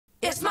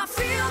It's my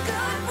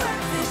feel-good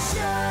breakfast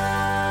show.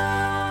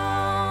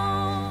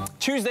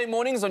 Tuesday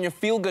mornings on your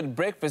feel-good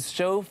breakfast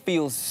show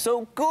feels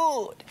so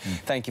good.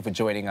 Thank you for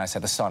joining us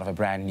at the start of a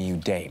brand new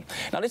day.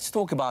 Now let's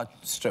talk about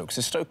strokes.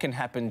 A stroke can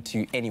happen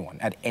to anyone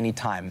at any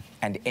time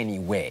and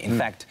anywhere. In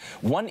fact,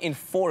 1 in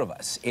 4 of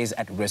us is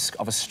at risk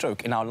of a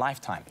stroke in our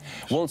lifetime.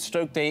 World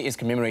Stroke Day is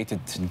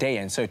commemorated today,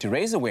 and so to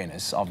raise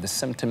awareness of the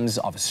symptoms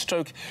of a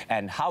stroke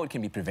and how it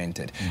can be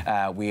prevented,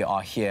 we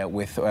are here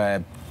with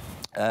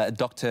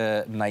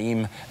Dr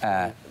Naeem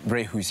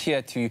Brey, who's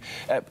here to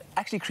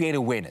actually create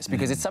awareness,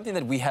 because it's something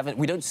that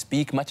we don't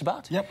speak much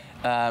about. Yep.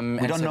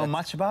 We don't know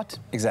much about.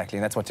 Exactly,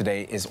 and that's what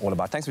today is all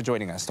about. Thanks for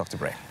joining us, Dr.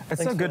 Brey.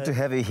 It's so good to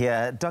have you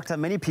here. Doctor,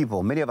 many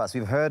of us,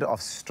 we've heard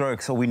of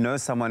strokes, or we know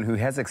someone who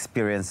has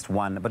experienced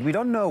one, but we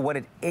don't know what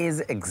it is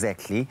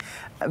exactly.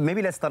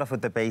 Maybe let's start off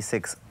with the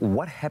basics.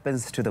 What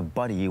happens to the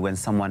body when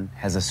someone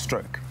has a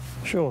stroke?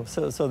 Sure,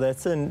 so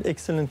that's an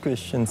excellent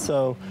question.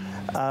 So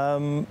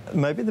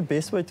maybe the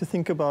best way to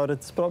think about it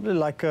is probably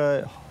like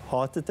a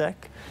heart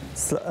attack,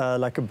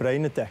 like a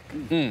brain attack.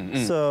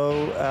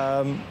 So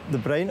the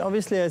brain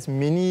obviously has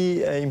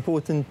many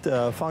important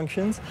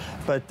functions,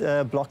 but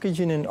a blockage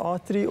in an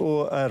artery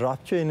or a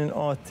rupture in an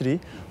artery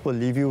will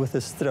leave you with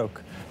a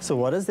stroke. So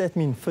what does that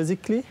mean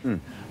physically?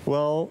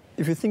 Well,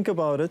 if you think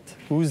about it,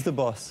 who's the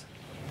boss?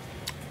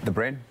 The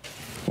brain?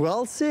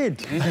 Well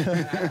said. So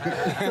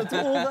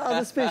to all the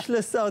other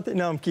specialists out there,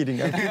 no, I'm kidding.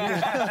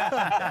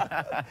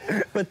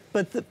 But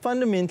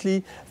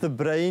fundamentally, the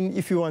brain,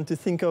 if you want to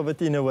think of it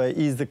in a way,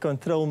 is the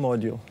control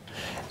module.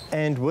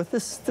 And with a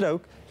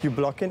stroke, you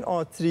block an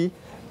artery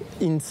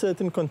in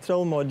certain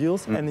control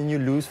modules, and then you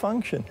lose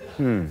function.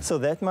 So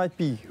that might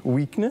be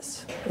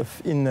weakness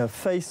in a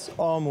face,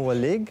 arm, or a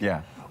leg.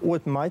 Yeah. Or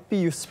it might be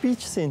your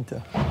speech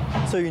center.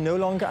 So you no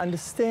longer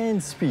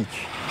understand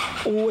speech.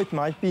 Or it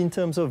might be in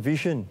terms of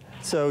vision.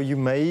 So you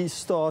may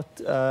start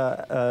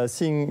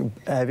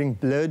having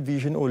blurred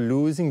vision or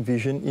losing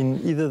vision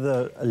in either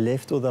the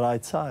left or the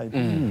right side.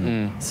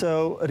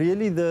 So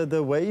really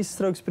the way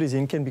strokes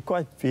present can be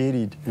quite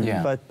varied.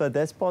 But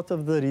that's part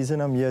of the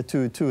reason I'm here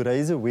to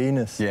raise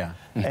awareness.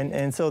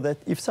 And so that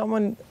if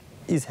someone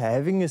is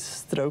having a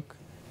stroke,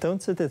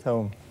 don't sit at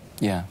home.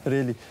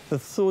 Really. The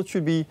thought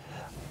should be,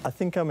 I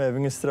think I'm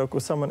having a stroke,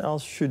 or someone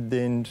else should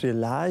then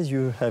realize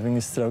you're having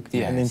a stroke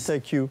and then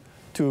take you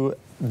to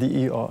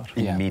the ER.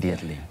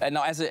 Immediately. And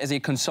now, as a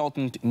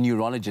consultant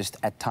neurologist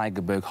at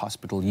Tygerberg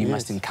Hospital, you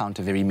must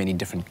encounter very many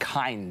different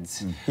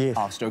kinds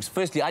of strokes.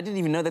 Firstly, I didn't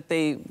even know that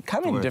they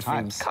come in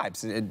different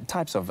types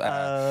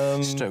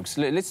of strokes.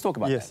 Let's talk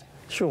about that.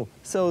 Sure.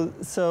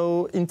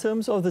 So in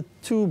terms of the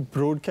 2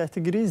 broad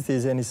categories,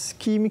 there's an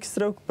ischemic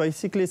stroke.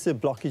 Basically, it's a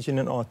blockage in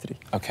an artery.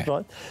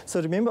 Right?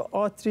 So remember,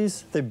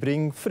 arteries, they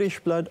bring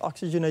fresh blood,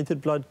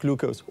 oxygenated blood,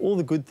 glucose, all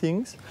the good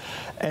things.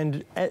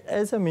 And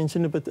as I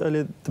mentioned a bit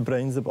earlier, the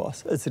brain's the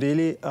boss. It's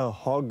really a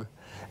hog.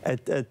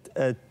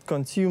 It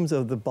consumes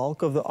the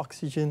bulk of the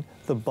oxygen,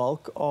 the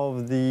bulk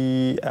of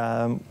the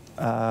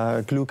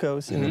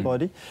glucose in the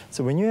body.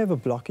 So when you have a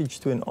blockage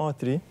to an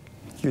artery,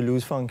 you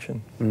lose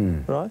function,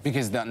 right?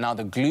 Because now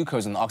the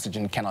glucose and the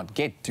oxygen cannot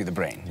get to the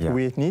brain. Where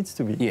it needs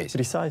to be,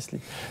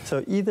 precisely.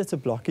 So either it's a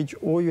blockage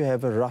or you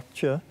have a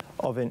rupture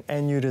of an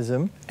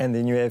aneurysm, and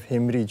then you have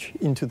hemorrhage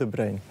into the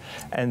brain.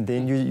 And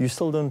then you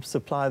still don't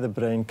supply the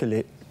brain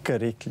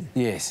correctly.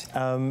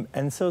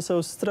 And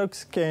so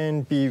strokes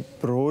can be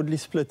broadly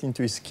split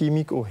into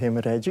ischemic or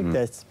hemorrhagic.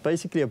 That's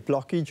basically a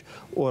blockage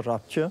or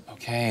rupture.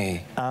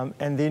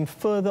 And then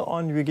further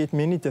on, we get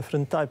many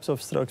different types of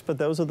strokes, but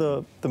those are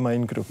the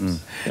main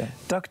groups.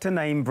 Dr.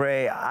 Naeem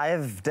Brey,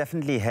 I've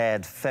definitely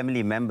had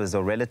family members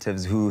or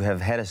relatives who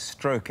have had a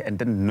stroke and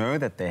didn't know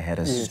that they had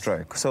a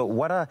stroke. So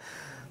what are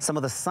some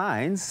of the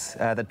signs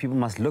that people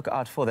must look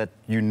out for, that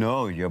you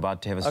know you're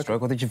about to have a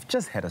stroke or that you've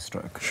just had a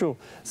stroke? Sure.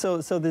 So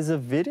there's a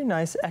very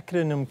nice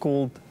acronym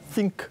called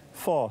Think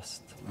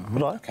Fast,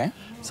 right?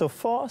 So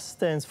FAST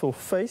stands for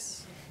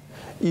face.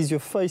 Is your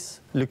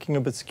face looking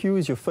a bit skew?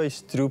 Is your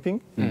face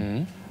drooping?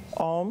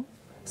 Arm.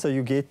 So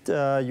you get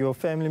your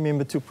family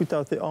member to put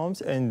out their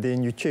arms, and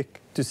then you check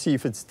to see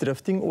if it's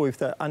drifting or if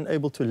they're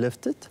unable to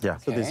lift it.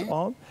 So there's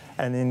arm.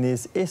 And then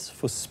there's S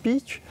for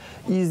speech.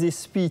 Is their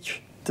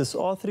speech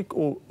dysarthric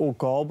or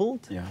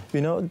garbled,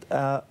 you know,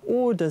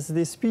 or does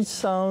their speech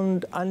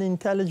sound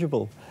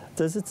unintelligible?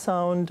 Does it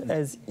sound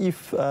as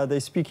if they're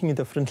speaking a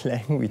different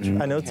language?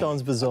 I know it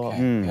sounds bizarre.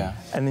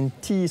 And then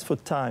T is for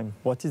time.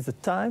 What is the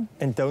time?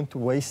 And don't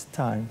waste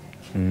time.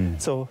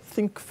 So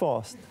think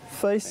fast.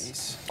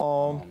 Face,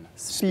 arm,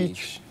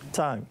 speech,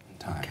 time.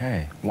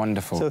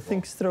 Wonderful. So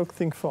think stroke,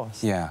 think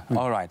fast.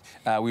 All right.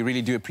 We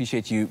really do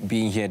appreciate you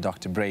being here,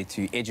 Dr. Brey,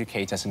 to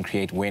educate us and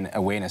create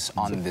awareness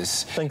on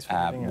this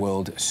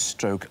World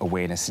Stroke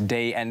Awareness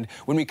Day. And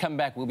when we come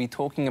back, we'll be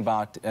talking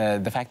about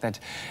the fact that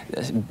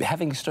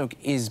having a stroke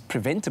is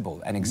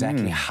preventable, and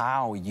exactly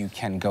how you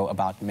can go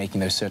about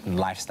making those certain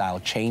lifestyle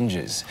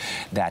changes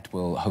that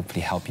will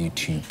hopefully help you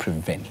to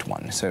prevent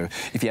one. So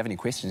if you have any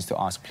questions to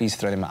ask, please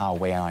throw them our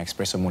way on our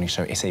Expresso Morning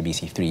Show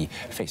SABC3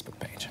 Facebook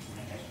page.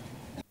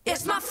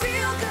 It's my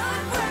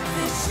feel-good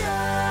breakfast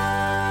show.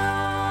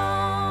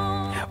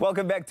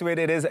 Welcome back to it.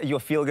 It is your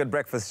feel-good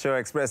breakfast show,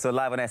 Expresso,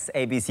 live on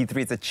ABC3.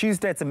 It's a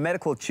Tuesday. It's a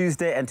medical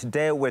Tuesday, and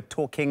today we're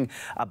talking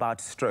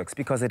about strokes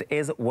because it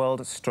is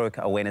World Stroke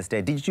Awareness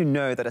Day. Did you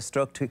know that a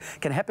stroke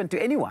can happen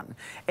to anyone,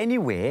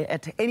 anywhere,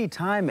 at any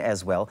time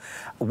as well?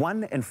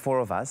 1 in 4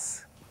 of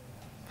us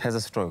has a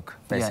stroke,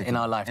 basically. Yeah, in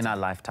our lifetime. In our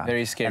lifetime.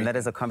 Very scary. And that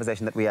is a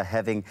conversation that we are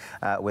having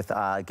with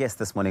our guest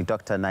this morning,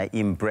 Dr.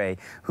 Naeem Brey,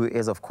 who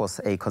is, of course,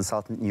 a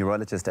consultant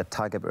neurologist at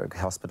Tygerberg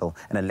Hospital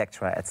and a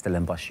lecturer at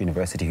Stellenbosch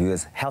University, who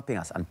is helping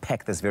us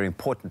unpack this very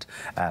important,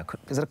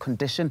 is it a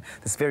condition?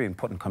 This very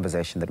important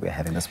conversation that we're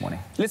having this morning.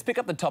 Let's pick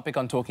up the topic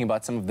on talking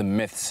about some of the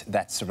myths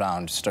that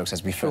surround strokes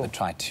as we further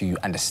try to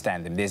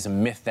understand them. There's a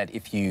myth that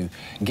if you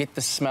get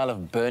the smell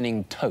of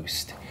burning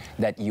toast,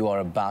 that you are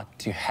about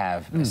to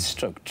have a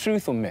stroke.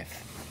 Truth or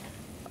myth?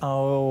 I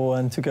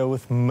want to go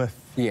with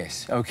myth.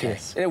 Yes, okay.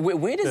 Yes.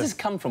 Where does this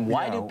come from?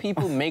 Why do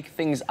people make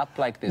things up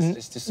like this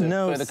just to sort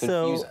of further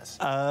confuse us?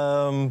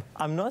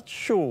 I'm not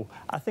sure.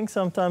 I think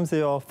sometimes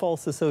there are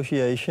false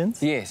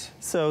associations. Yes.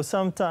 So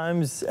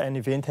sometimes an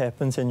event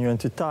happens and you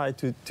want to tie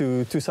it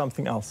to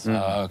something else.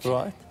 Okay.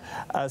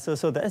 Right?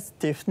 So that's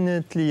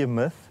definitely a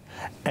myth.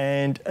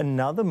 And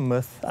another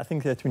myth I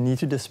think that we need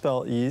to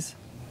dispel is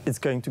it's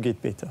going to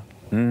get better.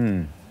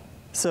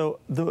 So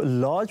the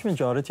large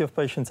majority of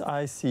patients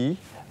I see,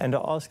 and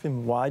I ask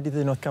them, why did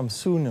they not come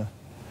sooner?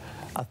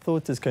 I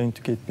thought it's going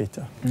to get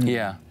better.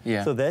 Yeah,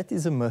 yeah. So that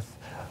is a myth.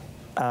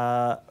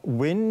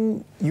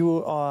 When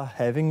you are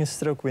having a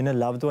stroke, when a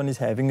loved one is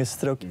having a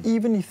stroke,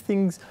 even if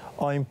things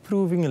are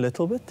improving a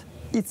little bit,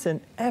 it's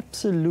an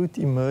absolute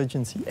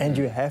emergency, and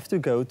you have to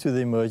go to the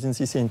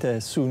emergency center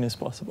as soon as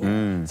possible.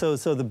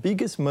 So the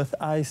biggest myth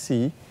I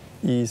see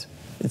is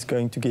it's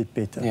going to get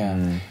better.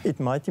 Yeah. It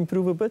might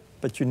improve a bit,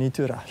 but you need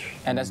to rush.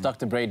 And as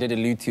Dr. Brey did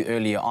allude to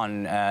earlier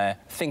on,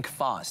 think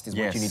fast is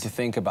what you need to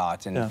think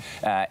about. And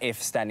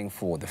F standing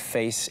for the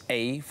face,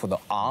 A for the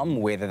arm,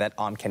 whether that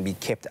arm can be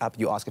kept up.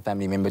 You ask a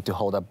family member to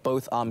hold up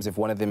both arms. If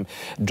one of them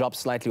drops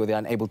slightly or they're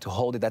unable to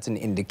hold it, that's an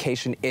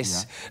indication.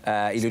 S,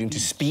 alluding to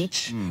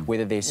speech,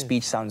 whether their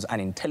speech sounds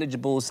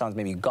unintelligible, sounds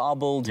maybe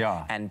garbled.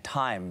 And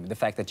time, the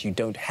fact that you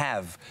don't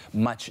have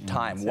much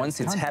time. Once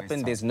it's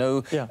happened, there's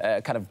no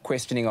kind of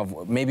questioning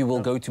of maybe we'll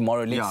go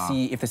tomorrow, let's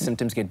see if the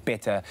symptoms get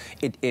better.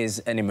 It is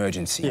an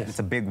emergency. It's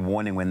a big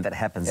warning when that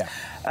happens.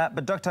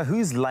 But doctor,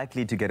 who's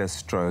likely to get a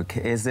stroke?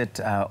 Is it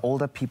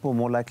older people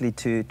more likely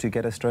to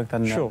get a stroke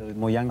than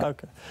more younger?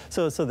 Okay.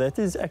 So that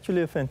is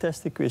actually a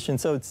fantastic question.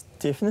 So it's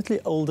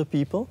definitely older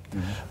people.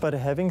 But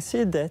having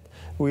said that,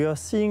 we are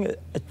seeing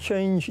a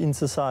change in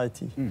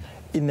society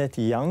in that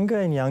younger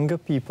and younger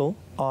people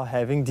are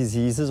having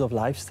diseases of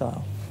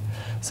lifestyle.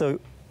 So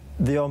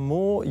there are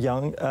more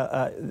young,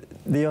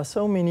 there are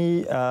so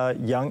many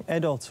young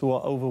adults who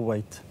are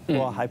overweight,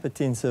 who are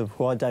hypertensive,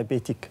 who are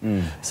diabetic.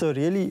 So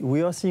really,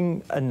 we are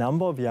seeing a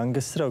number of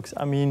younger strokes.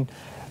 I mean,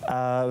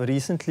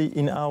 recently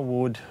in our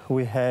ward,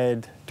 we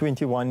had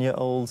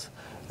 21-year-olds,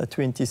 a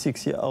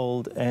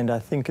 26-year-old, and I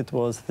think it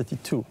was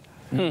 32.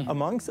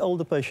 Amongst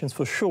older patients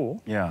for sure,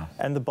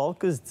 and the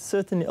bulk is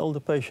certainly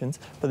older patients,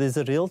 but there's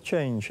a real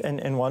change,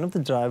 and one of the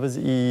drivers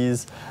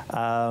is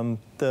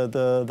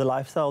the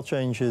lifestyle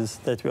changes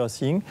that we are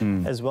seeing,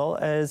 as well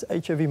as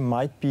HIV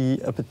might be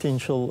a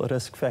potential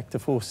risk factor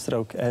for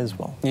stroke as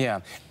well. Yeah,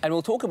 and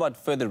we'll talk about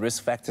further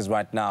risk factors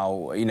right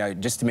now, you know,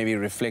 just to maybe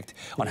reflect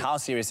on how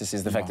serious this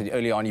is. The fact that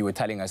earlier on you were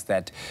telling us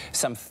that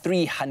some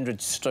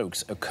 300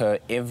 strokes occur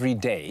every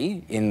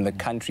day in the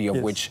country, of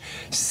which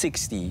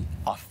 60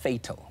 are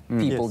fatal.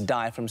 People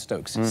die from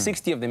strokes,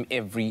 60 of them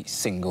every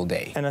single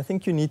day. And I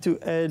think you need to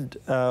add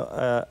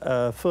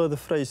a further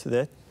phrase to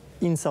that,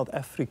 in South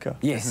Africa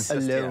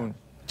alone.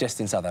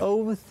 Just in South Africa.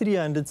 Over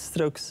 300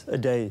 strokes a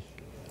day,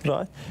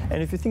 right?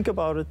 And if you think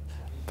about it,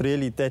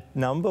 really, that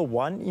number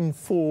 1 in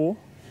 4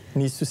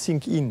 needs to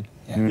sink in,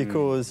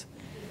 because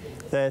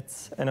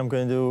that's, and I'm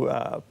going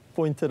to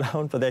point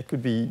around, but that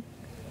could be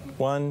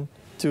 1,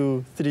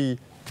 2, 3,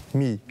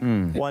 me.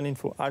 1 in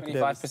 4.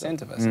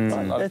 25% of us. That's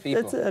a lot of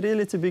people.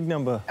 It's a big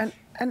number.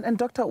 And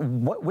doctor,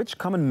 which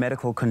common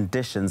medical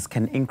conditions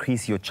can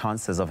increase your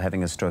chances of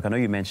having a stroke? I know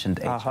you mentioned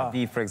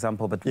HIV, for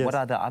example, but what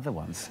are the other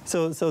ones?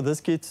 So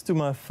this gets to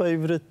my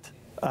favorite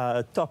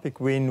topic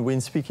when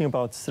speaking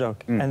about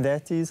stroke, and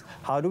that is,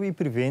 how do we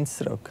prevent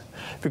stroke?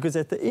 Because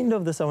at the end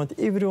of this, I want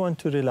everyone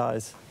to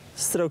realize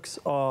strokes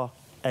are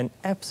an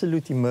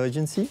absolute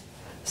emergency,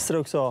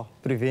 strokes are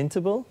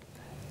preventable,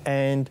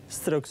 and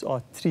strokes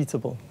are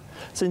treatable.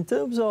 So in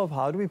terms of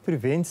how do we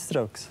prevent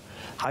strokes,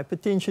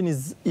 hypertension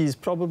is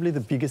probably the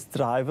biggest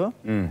driver,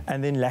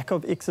 and then lack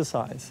of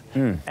exercise.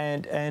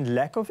 And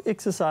lack of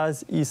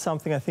exercise is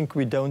something I think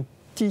we don't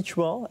teach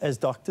well as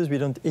doctors. We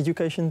don't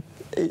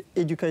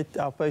educate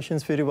our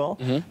patients very well.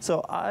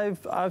 So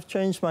I've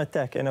changed my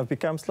tack, and I've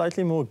become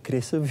slightly more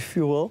aggressive, if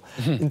you will,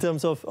 in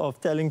terms of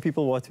telling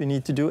people what we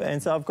need to do.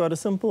 And so I've got a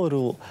simple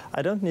rule.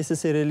 I don't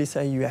necessarily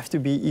say you have to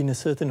be in a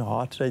certain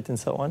heart rate and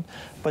so on,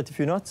 but if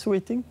you're not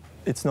sweating,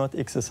 it's not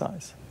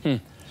exercise.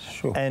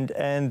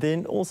 And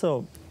then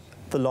also,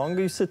 the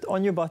longer you sit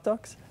on your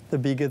buttocks, the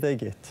bigger they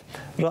get,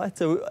 right?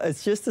 So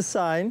it's just a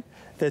sign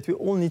that we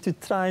all need to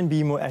try and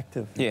be more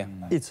active. Yeah.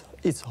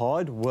 It's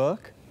hard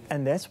work,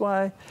 and that's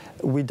why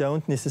we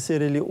don't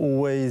necessarily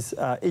always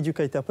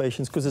educate our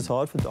patients, because it's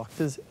hard for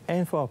doctors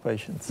and for our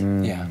patients.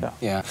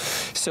 Yeah.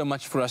 So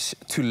much for us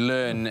to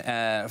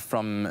learn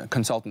from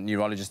consultant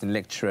neurologist and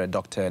lecturer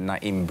Dr.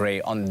 Naeem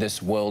Brey on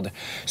this World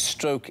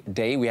Stroke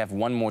Day. We have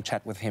one more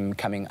chat with him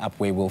coming up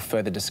where we'll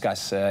further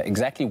discuss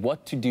exactly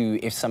what to do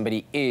if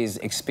somebody is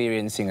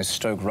experiencing a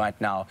stroke right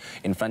now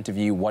in front of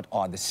you. What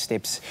are the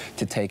steps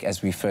to take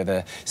as we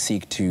further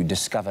seek to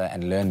discover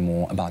and learn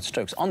more about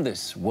strokes on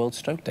this World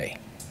Stroke Day.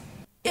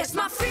 It's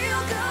my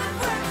feel-good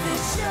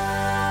breakfast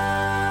show.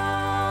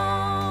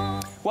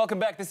 Welcome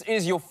back. This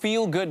is your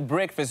feel-good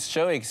breakfast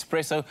show,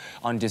 Expresso,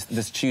 on just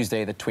this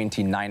Tuesday, the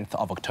 29th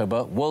of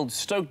October, World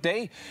Stroke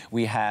Day.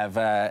 We have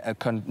a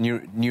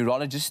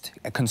neurologist,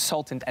 a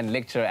consultant and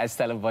lecturer at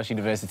Stellenbosch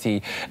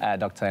University,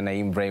 Dr.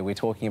 Naeem Brey. We're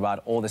talking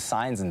about all the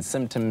signs and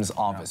symptoms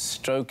of a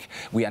stroke.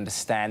 We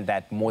understand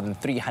that more than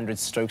 300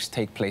 strokes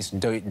take place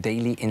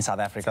daily in South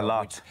Africa. It's a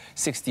lot. Which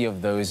 60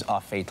 of those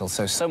are fatal.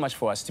 So much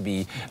for us to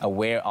be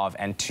aware of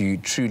and to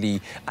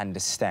truly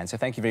understand. So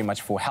thank you very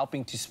much for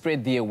helping to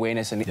spread the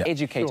awareness and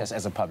educate us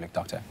as a public,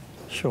 Doctor.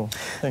 Sure.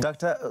 Thank you.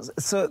 Doctor,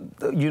 so,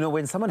 you know,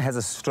 when someone has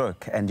a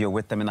stroke and you're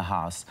with them in the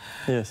house,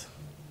 Yes.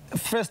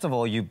 first of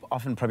all, you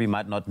often probably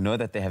might not know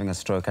that they're having a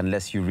stroke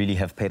unless you really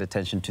have paid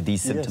attention to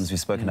these symptoms we've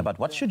spoken about.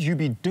 What should you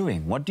be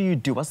doing? What do you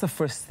do? What's the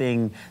first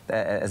thing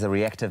as a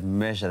reactive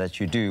measure that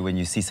you do when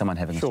you see someone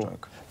having a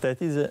stroke? That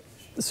is a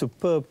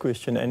superb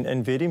question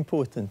and very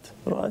important,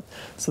 right?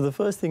 So the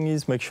first thing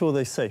is make sure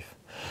they're safe.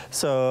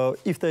 So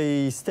if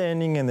they're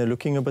standing and they're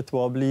looking a bit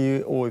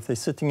wobbly, or if they're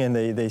sitting and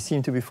they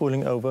seem to be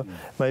falling over,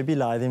 maybe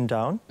lie them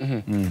down.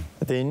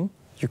 Then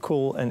you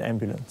call an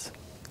ambulance.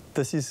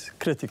 This is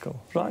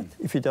critical, right?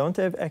 If you don't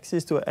have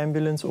access to an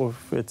ambulance, or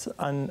if it's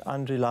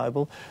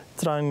unreliable,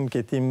 try and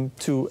get them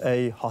to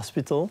a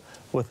hospital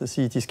with a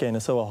CT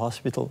scanner. So a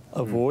hospital.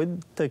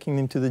 Avoid taking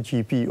them to the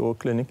GP or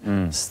clinic,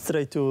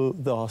 straight to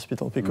the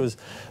hospital, because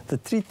the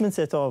treatments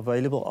that are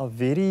available are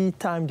very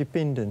time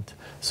dependent.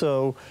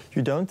 So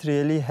you don't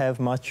really have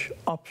much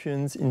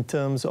options in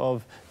terms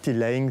of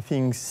delaying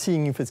things,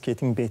 seeing if it's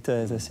getting better,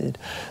 as I said.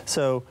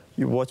 So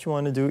what you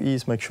want to do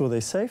is make sure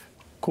they're safe,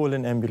 call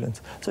an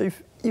ambulance. So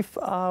if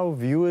our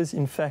viewers,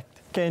 in fact,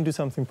 can do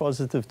something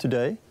positive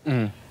today,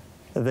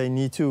 they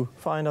need to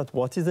find out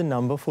what is the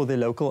number for their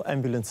local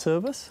ambulance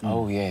service.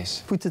 Oh,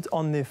 yes. Put it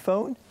on their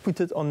phone,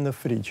 put it on the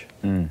fridge.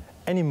 An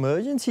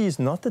emergency is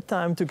not the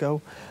time to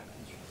go,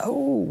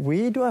 oh,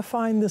 where do I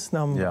find this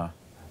number? Yeah.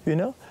 You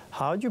know,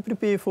 how do you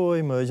prepare for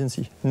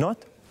emergency? Not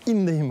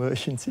in the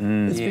emergency.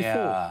 It's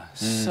before.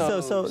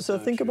 So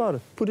think about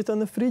it. Put it on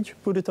the fridge,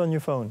 put it on your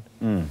phone.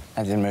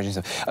 At the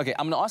emergency. Okay,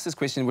 I'm going to ask this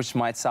question, which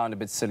might sound a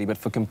bit silly, but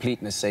for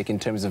completeness sake, in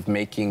terms of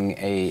making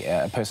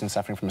a person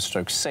suffering from a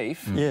stroke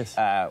safe, Yes.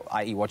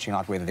 i.e. watching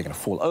out whether they're going to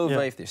fall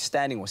over, if they're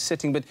standing or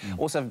sitting, but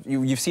also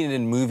you've seen it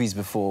in movies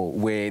before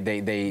where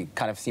they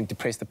kind of seem to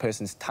press the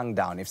person's tongue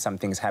down if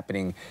something's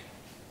happening.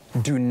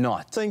 Do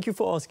not. Thank you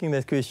for asking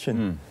that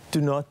question.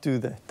 Do not do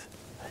that.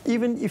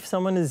 Even if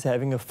someone is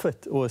having a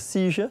fit or a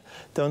seizure,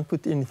 don't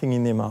put anything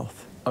in their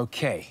mouth.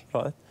 Okay.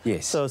 Right?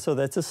 Yes. So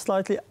that's a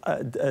slightly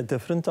a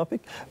different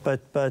topic,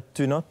 but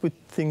do not put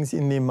things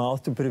in their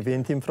mouth to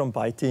prevent them from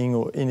biting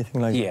or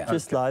anything like that.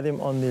 Just lie them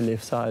on their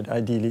left side,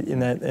 ideally,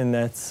 and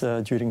that's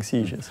during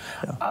seizures.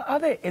 Yeah. Are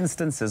there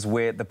instances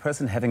where the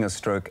person having a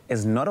stroke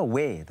is not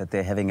aware that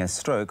they're having a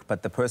stroke,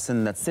 but the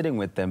person that's sitting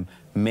with them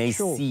may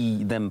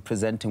see them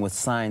presenting with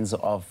signs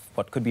of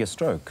what could be a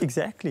stroke?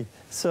 Exactly.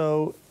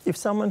 So if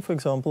someone, for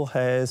example,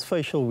 has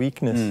facial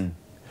weakness,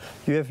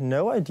 you have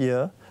no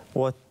idea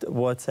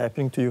what's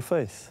happening to your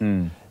face.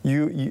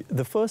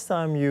 The first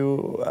time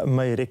you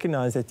may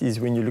recognize that is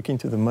when you look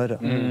into the mirror.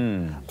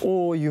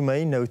 Or you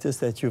may notice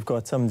that you've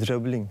got some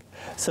dribbling.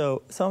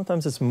 So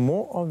sometimes it's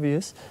more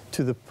obvious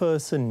to the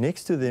person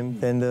next to them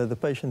than the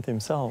patient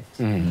themselves.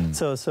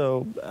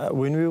 So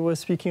when we were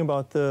speaking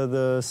about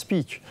the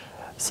speech,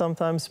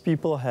 sometimes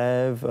people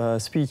have a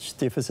speech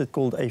deficit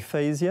called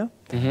aphasia.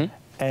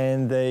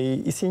 And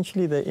they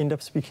end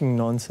up speaking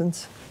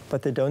nonsense,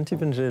 but they don't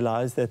even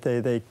realize that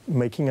they're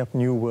making up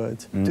new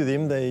words. To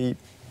them,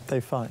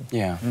 they're fine.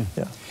 Yeah.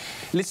 Yeah.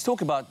 Let's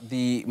talk about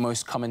the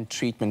most common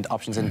treatment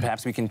options, and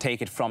perhaps we can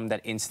take it from that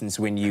instance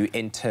when you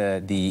enter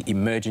the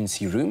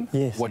emergency room,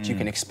 what you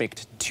can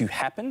expect to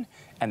happen,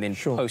 and then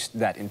post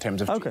that in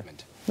terms of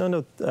treatment.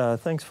 No,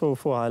 thanks for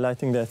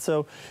highlighting that.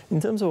 So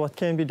in terms of what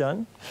can be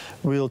done,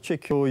 we'll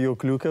check your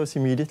glucose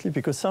immediately,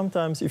 because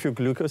sometimes if your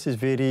glucose is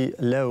very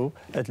low,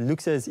 it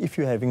looks as if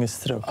you're having a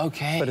stroke.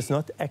 Okay. But it's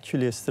not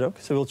actually a stroke.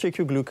 So we'll check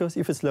your glucose.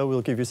 If it's low,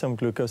 we'll give you some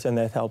glucose, and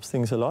that helps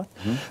things a lot.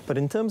 But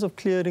in terms of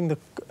clearing the,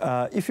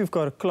 if you've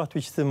got a clot,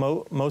 which is the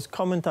most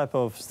common type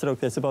of stroke,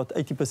 that's about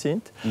 80%.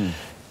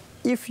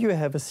 If you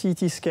have a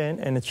CT scan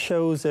and it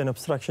shows an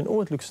obstruction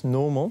or it looks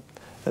normal,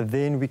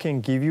 then we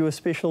can give you a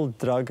special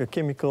drug, a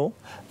chemical,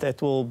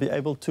 that will be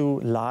able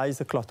to lyse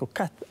the clot or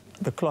cut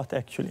the clot,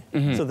 actually.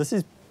 So this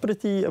is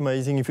pretty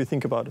amazing if you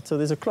think about it. So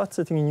there's a clot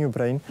sitting in your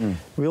brain.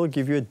 We'll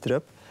give you a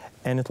drip,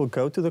 and it will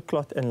go to the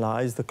clot and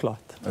lyse the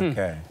clot.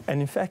 Okay.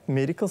 And in fact,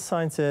 medical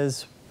science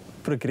has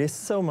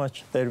progressed so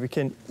much that we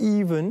can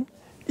even,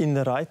 in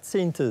the right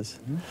centers,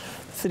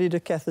 thread a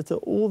catheter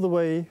all the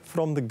way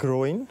from the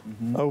groin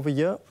over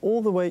here,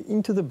 all the way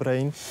into the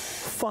brain,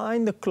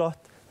 find the clot,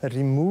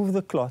 remove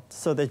the clot,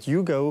 so that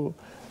you go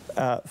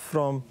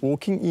from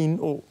walking in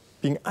or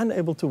being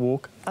unable to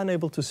walk,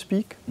 unable to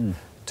speak,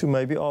 to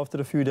maybe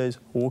after a few days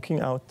walking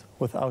out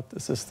without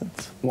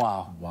assistance.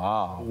 Wow.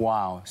 Wow.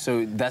 Wow.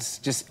 So that's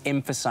just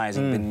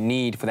emphasizing the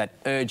need for that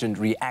urgent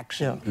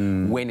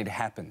reaction when it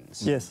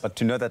happens. Yes. But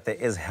to know that there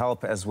is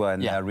help as well,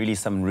 and there are really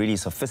some really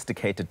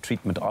sophisticated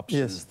treatment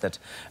options that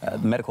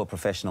medical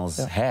professionals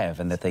have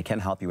and that they can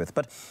help you with.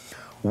 But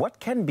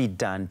what can be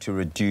done to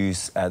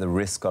reduce the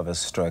risk of a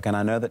stroke? And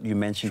I know that you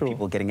mentioned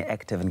people getting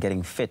active and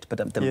getting fit,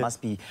 but there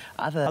must be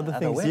other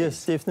things. ways.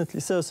 Yes,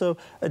 definitely. So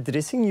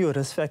addressing your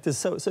risk factors,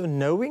 so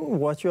knowing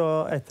what you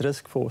are at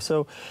risk for.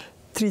 So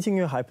treating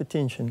your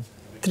hypertension,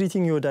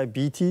 treating your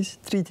diabetes,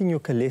 treating your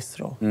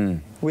cholesterol.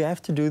 We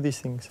have to do these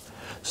things.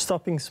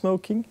 Stopping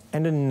smoking,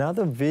 and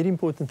another very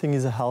important thing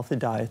is a healthy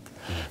diet.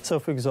 So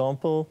for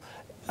example,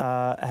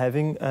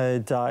 having a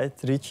diet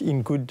rich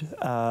in good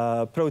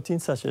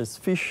proteins such as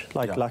fish,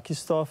 like Lucky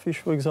Star fish,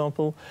 for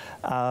example,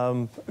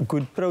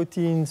 good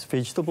proteins,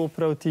 vegetable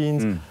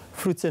proteins,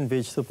 fruits and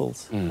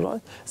vegetables,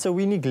 right? So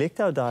we neglect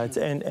our diets,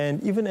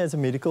 and even as a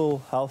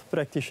medical health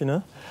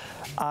practitioner,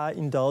 I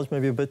indulge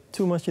maybe a bit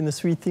too much in the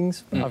sweet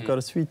things. I've got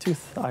a sweet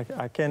tooth,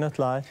 I cannot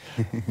lie.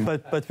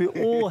 but we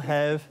all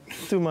have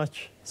too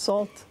much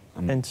salt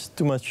and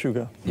too much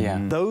sugar.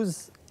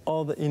 Those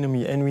are the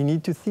enemy, and we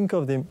need to think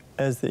of them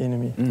as the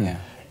enemy.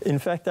 In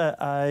fact,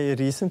 I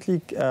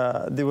recently,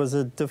 there was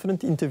a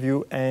different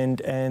interview, and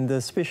the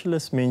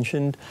specialist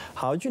mentioned,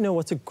 how do you know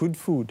what's a good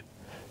food?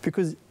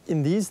 Because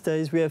in these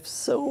days, we have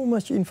so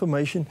much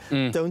information.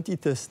 Don't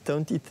eat this,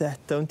 don't eat that,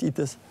 don't eat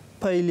this.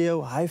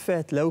 Paleo, high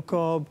fat, low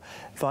carb,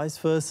 vice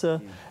versa.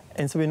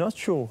 And so we're not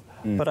sure.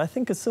 But I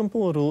think a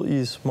simple rule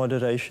is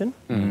moderation.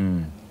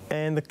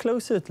 And the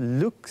closer it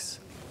looks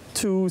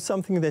to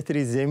something that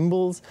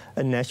resembles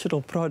a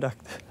natural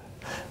product,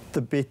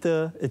 the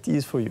better it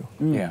is for you.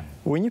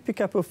 When you pick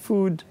up a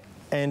food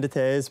and it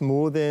has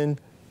more than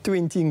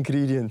 20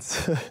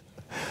 ingredients,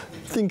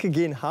 think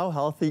again, how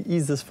healthy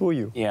is this for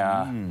you?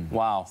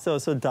 Wow. So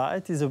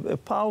diet is a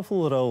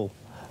powerful role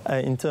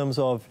in terms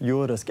of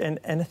your risk. And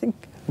I think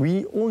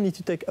we all need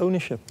to take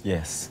ownership.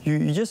 Yes.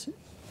 You just,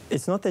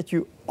 it's not that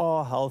you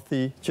are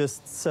healthy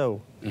just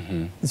so.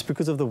 It's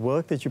because of the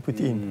work that you put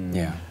in.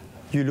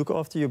 You look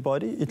after your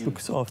body, it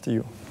looks after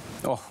you.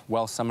 Oh,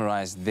 well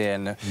summarized there,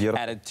 and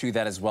added to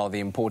that as well the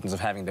importance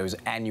of having those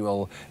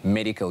annual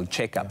medical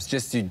checkups,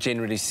 just to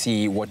generally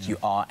see what you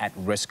are at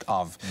risk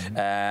of.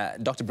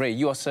 Dr. Brey,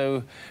 you are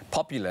so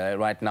popular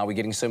right now. We're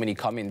getting so many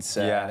comments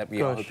that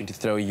we are hoping to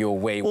throw your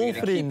way. All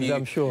friends,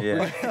 I'm sure. We're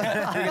going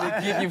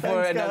to keep you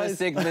for another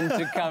segment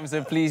to come,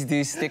 so please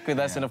do stick with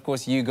us. And of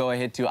course, you go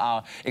ahead to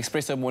our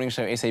Expresso Morning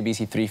Show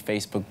SABC3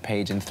 Facebook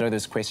page and throw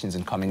those questions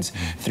and comments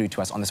through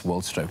to us on this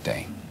World Stroke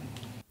Day.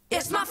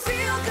 It's my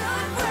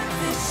feel-good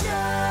breakfast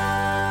show.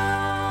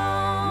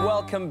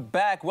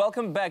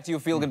 Welcome back to your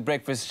Feel Good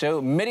Breakfast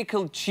Show.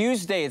 Medical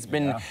Tuesday. It's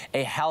been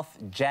a health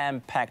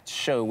jam-packed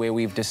show where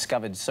we've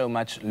discovered so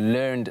much,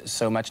 learned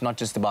so much, not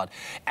just about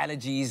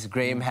allergies.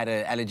 Graham had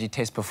an allergy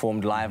test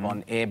performed live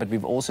on air, but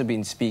we've also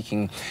been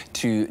speaking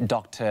to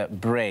Dr.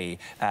 Brey,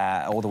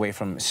 all the way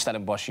from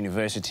Stellenbosch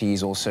University.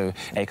 He's also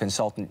a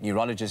consultant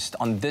neurologist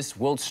on this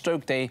World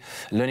Stroke Day,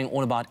 learning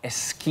all about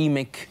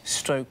ischemic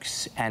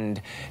strokes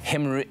and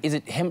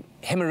hemorrhagic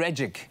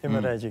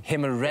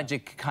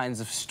kinds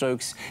of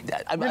strokes.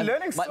 We're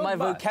learning so my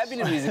much.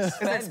 vocabulary is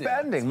expanding. It's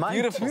expanding. Mine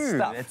Beautiful too.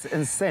 stuff. It's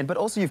insane. But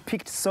also, you've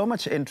piqued so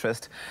much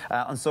interest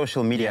on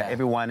social media.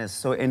 Everyone is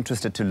so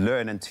interested to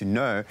learn and to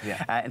know.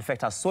 In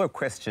fact, I saw a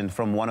question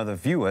from one of the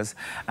viewers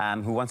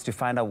who wants to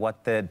find out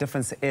what the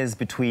difference is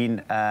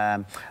between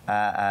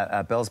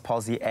Bell's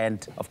palsy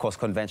and, of course,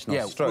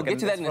 conventional stroke. We'll get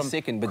to that in a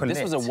second. But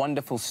this was a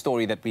wonderful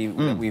story that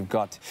we've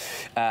got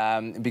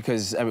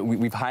because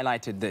we've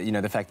highlighted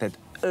the fact that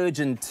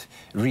urgent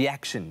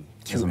reaction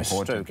to a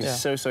stroke is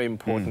so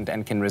important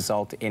and can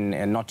result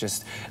in not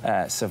just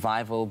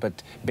survival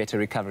but better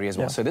recovery as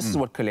well. So this is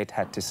what Colette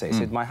had to say.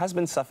 Said, my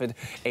husband suffered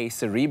a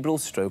cerebral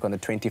stroke on the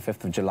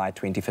 25th of July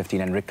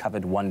 2015 and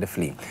recovered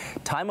wonderfully.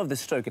 Time of the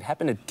stroke, it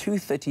happened at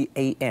 2:30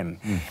 a.m.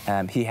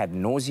 He had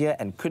nausea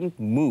and couldn't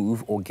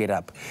move or get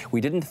up.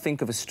 We didn't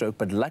think of a stroke,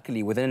 but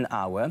luckily within an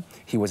hour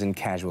he was in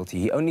casualty.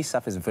 He only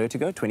suffers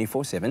vertigo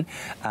 24/7.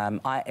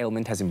 Eye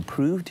ailment has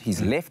improved.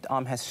 His left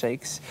arm has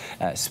shakes.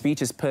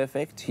 Speech is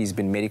perfect. He's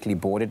been medically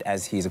boarded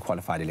as he's a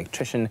qualified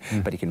electrician,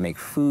 but he can make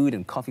food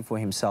and coffee for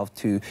himself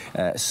to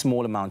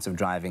small amounts of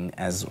driving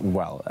as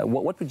well.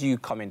 What would you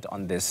comment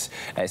on this,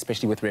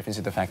 especially with reference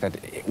to the fact that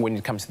when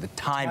it comes to the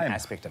time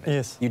aspect of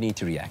it, you need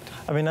to react?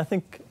 I mean, I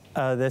think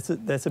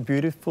that's a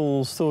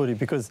beautiful story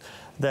because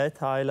that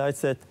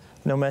highlights that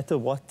no matter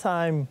what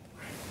time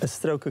a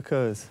stroke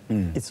occurs,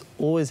 it's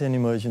always an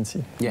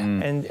emergency. Yeah.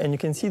 And you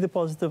can see the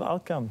positive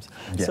outcomes.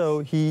 Yes. So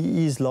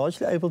he is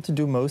largely able to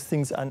do most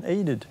things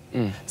unaided.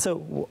 So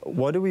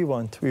what do we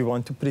want? We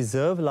want to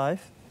preserve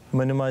life,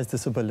 minimize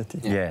disability.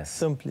 Yes.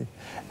 Simply.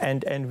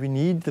 And we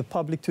need the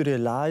public to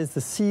realize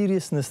the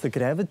seriousness, the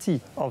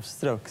gravity of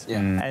strokes.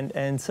 Yeah.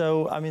 And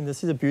so, I mean,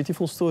 this is a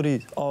beautiful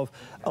story of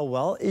a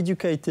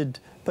well-educated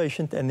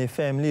patient and their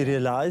family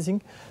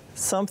realizing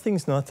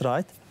something's not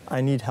right,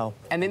 I need help.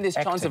 And then there's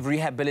chance of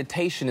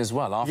rehabilitation as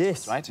well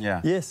afterwards, Yes, right?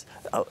 Yeah. Yes.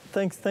 Oh,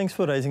 thanks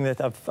for raising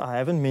that. I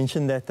haven't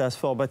mentioned that thus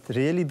far, but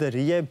really the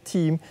rehab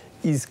team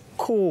is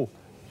core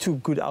to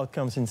good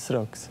outcomes in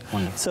strokes.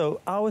 Wonderful.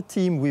 So our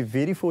team, we're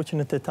very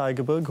fortunate at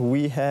Tygerberg.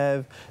 We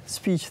have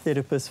speech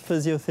therapists,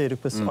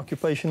 physiotherapists,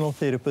 occupational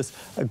therapists,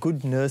 a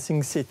good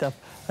nursing setup,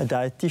 a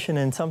dietitian,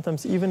 and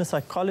sometimes even a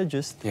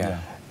psychologist. Yeah.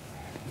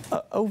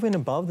 Over and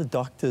above the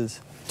doctors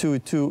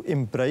to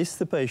embrace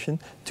the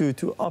patient, to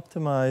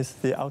optimize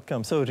the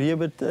outcome. So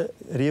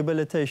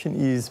rehabilitation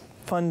is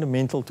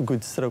fundamental to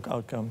good stroke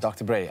outcomes.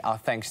 Dr. Brey, our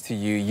thanks to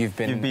you. You've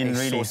been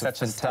really such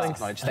fantastic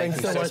knowledge. Thank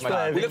Thanks you so much for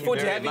having We look forward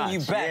to me. having you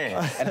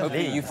back, and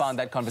hopefully you found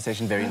that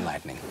conversation very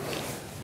enlightening.